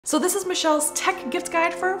So this is Michelle's tech gift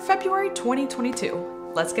guide for February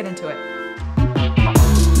 2022. Let's get into it.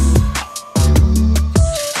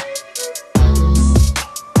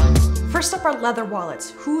 First up are leather wallets.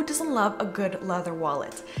 Who doesn't love a good leather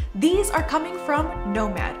wallet? These are coming from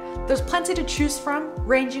Nomad. There's plenty to choose from,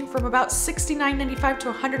 ranging from about $69.95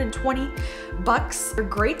 to $120. They're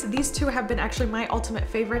great. These two have been actually my ultimate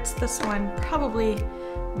favorites. This one probably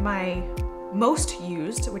my most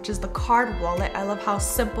used, which is the card wallet. I love how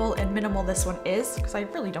simple and minimal this one is because I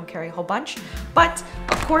really don't carry a whole bunch. But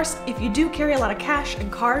of course, if you do carry a lot of cash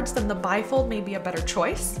and cards, then the bifold may be a better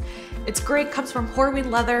choice. It's great, comes from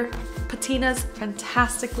Horween leather, patinas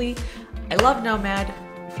fantastically. I love Nomad.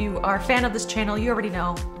 If you are a fan of this channel, you already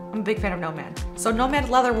know I'm a big fan of Nomad. So Nomad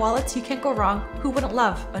leather wallets, you can't go wrong. Who wouldn't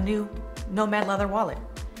love a new Nomad leather wallet?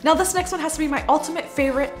 Now this next one has to be my ultimate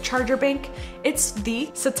favorite charger bank. It's the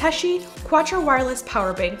Satechi Quattro Wireless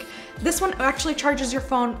Power Bank. This one actually charges your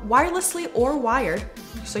phone wirelessly or wired,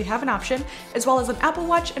 so you have an option, as well as an Apple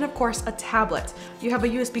Watch and of course a tablet. You have a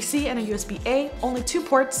USB-C and a USB-A, only 2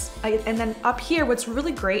 ports, and then up here what's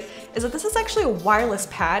really great is that this is actually a wireless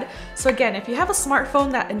pad. So again, if you have a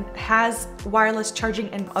smartphone that has wireless charging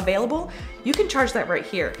available, you can charge that right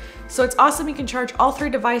here. So it's awesome, you can charge all 3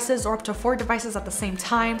 devices or up to 4 devices at the same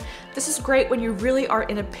time. This is great when you really are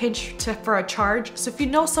in a pinch for a charge. So if you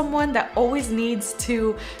know someone that always needs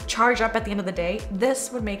to charge up at the end of the day,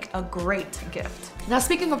 this would make a great gift. Now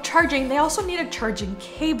speaking of charging, they also need a charging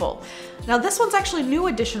cable. Now this one's actually a new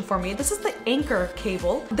addition for me. This is the Anchor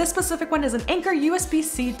cable. This specific one is an Anchor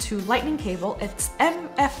USB-C to Lightning cable. It's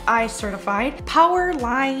MFI certified, power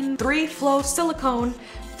line, 3-flow silicone,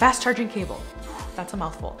 fast charging cable. That's a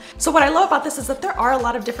mouthful. So what I love about this is that there are a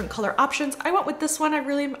lot of different color options. I went with this one.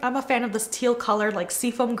 I'm a fan of this teal color, like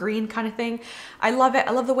seafoam green kind of thing. I love it.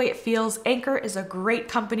 I love the way it feels. Anchor is a great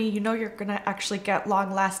company. You know you're gonna actually get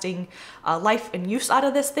long-lasting life and use out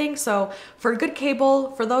of this thing. So for a good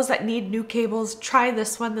cable, for those that need new cables, try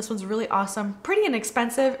this one. This one's really awesome, pretty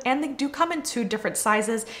inexpensive, and they do come in 2 different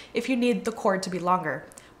sizes if you need the cord to be longer.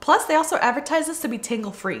 Plus, they also advertise this to be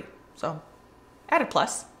tangle-free. So added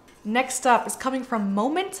plus. Next up is coming from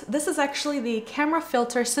Moment. This is actually the camera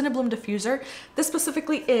filter Cinebloom diffuser. This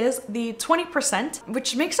specifically is the 20%,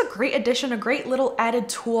 which makes a great addition, a great little added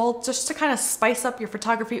tool just to kind of spice up your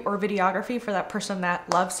photography or videography for that person that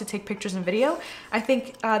loves to take pictures and video. I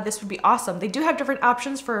think this would be awesome. They do have different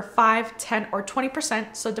options for 5, 10, or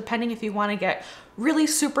 20%. So depending if you want to get really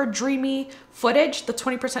super dreamy footage, the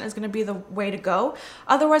 20% is going to be the way to go.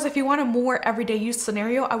 Otherwise, if you want a more everyday use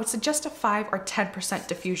scenario, I would suggest a 5 or 10%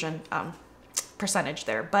 diffusion percentage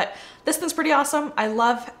there. But this thing's pretty awesome. I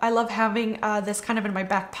love having this kind of in my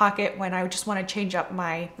back pocket when I just want to change up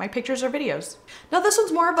my pictures or videos. Now this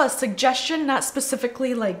one's more of a suggestion, not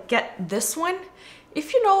specifically like get this one.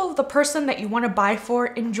 If you know the person that you want to buy for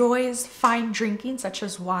enjoys fine drinking such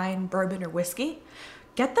as wine, bourbon, or whiskey,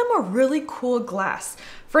 get them a really cool glass.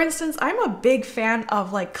 For instance, I'm a big fan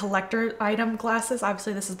of like collector item glasses.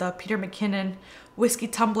 Obviously this is the Peter McKinnon whiskey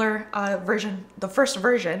tumbler version, the first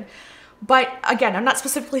version. But again, I'm not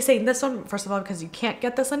specifically saying this one, first of all, because you can't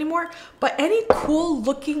get this anymore, but any cool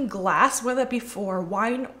looking glass, whether it be for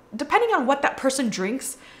wine, depending on what that person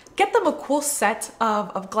drinks, get them a cool set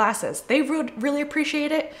of glasses. They would really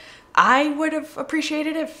appreciate it. I would have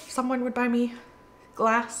appreciated it if someone would buy me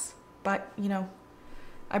glass, but you know,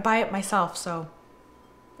 I buy it myself, so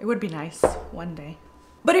it would be nice one day.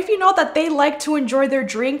 But if you know that they like to enjoy their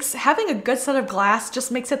drinks, having a good set of glass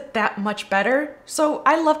just makes it that much better. So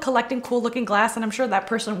I love collecting cool looking glass, and I'm sure that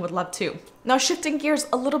person would love too. Now shifting gears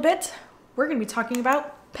a little bit, we're gonna be talking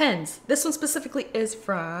about pens. This one specifically is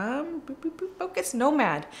from Focus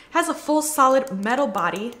Nomad. Has a full solid metal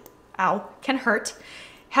body, ow, can hurt.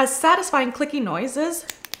 Has satisfying clicking noises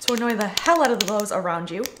to annoy the hell out of those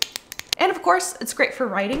around you. And of course, it's great for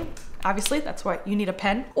writing. Obviously, that's why you need a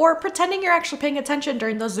pen. Or pretending you're actually paying attention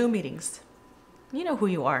during those Zoom meetings. You know who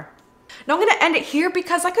you are. Now I'm gonna end it here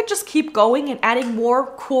because I could just keep going and adding more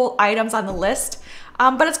cool items on the list,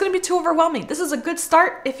 but it's gonna be too overwhelming. This is a good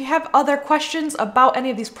start. If you have other questions about any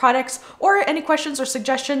of these products or any questions or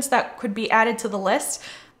suggestions that could be added to the list,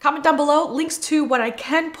 comment down below. Links to what I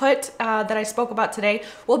can put that I spoke about today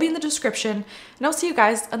will be in the description, and I'll see you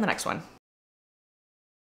guys in the next one.